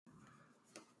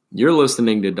You're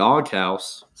listening to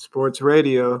Doghouse, Sports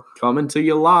Radio, coming to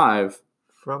you live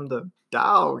from the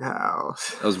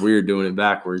Doghouse. That was weird doing it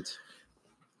backwards.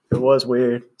 It was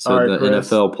weird. So All right, the Chris.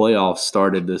 NFL playoffs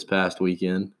started this past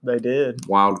weekend. They did.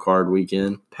 Wildcard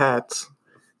weekend. Pats.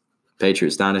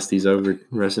 Patriots dynasty's over.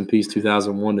 Rest in peace,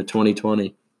 2001 to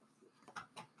 2020.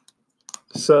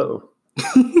 So,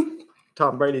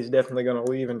 Tom Brady's definitely going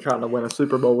to leave and trying to win a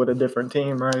Super Bowl with a different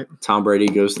team, right? Tom Brady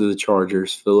goes to the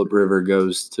Chargers. Philip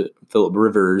Rivers.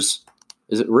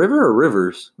 Is it River or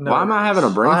Rivers? No, Why am I having a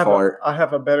brain fart? I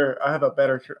have a better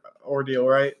ordeal,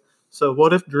 right? So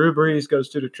what if Drew Brees goes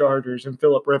to the Chargers and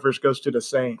Philip Rivers goes to the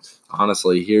Saints?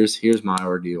 Honestly, here's my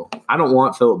ordeal. I don't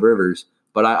want Philip Rivers,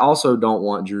 but I also don't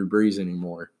want Drew Brees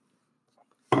anymore.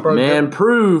 Man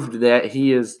proved that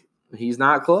he's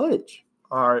not clutch.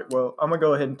 All right, well, I'm going to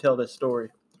go ahead and tell this story.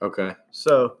 Okay.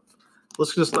 So, I'm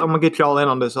going to get y'all in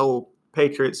on this whole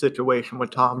Patriot situation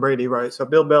with Tom Brady, right? So,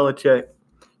 Bill Belichick,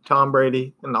 Tom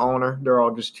Brady, and the owner, they're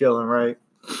all just chilling, right?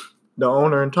 The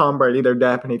owner and Tom Brady, they're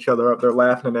dapping each other up. They're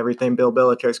laughing and everything. Bill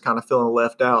Belichick's kind of feeling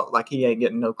left out, like he ain't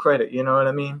getting no credit. You know what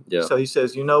I mean? Yeah. So, he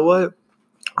says, you know what?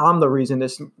 I'm the reason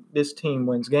this team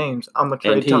wins games. I'm going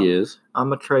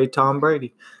to trade Tom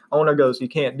Brady. Owner goes, you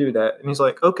can't do that. And he's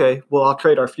like, okay, well, I'll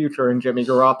trade our future in Jimmy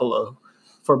Garoppolo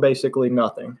for basically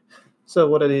nothing. So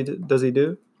what does he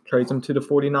do? Trades him to the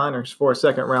 49ers for a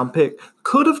second-round pick.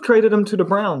 Could have traded him to the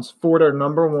Browns for their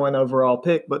number one overall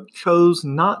pick, but chose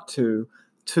not to.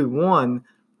 One,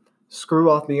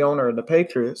 screw off the owner of the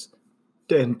Patriots,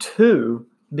 and two,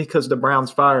 because the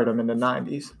Browns fired him in the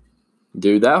 90s.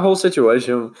 Dude, that whole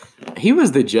situation, he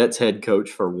was the Jets head coach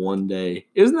for one day.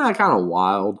 Isn't that kind of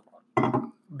wild?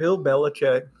 Bill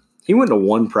Belichick. He went to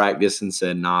one practice and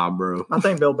said, nah, bro. I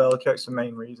think Bill Belichick's the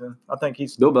main reason.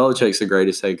 Bill Belichick's the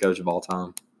greatest head coach of all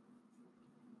time.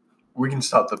 We can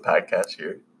stop the podcast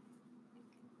here.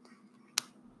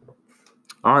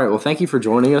 All right, well, thank you for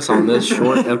joining us on this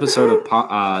short episode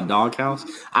of Doghouse.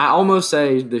 I almost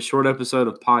say the short episode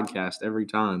of podcast every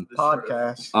time.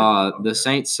 Podcast. The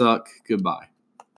Saints suck. Goodbye.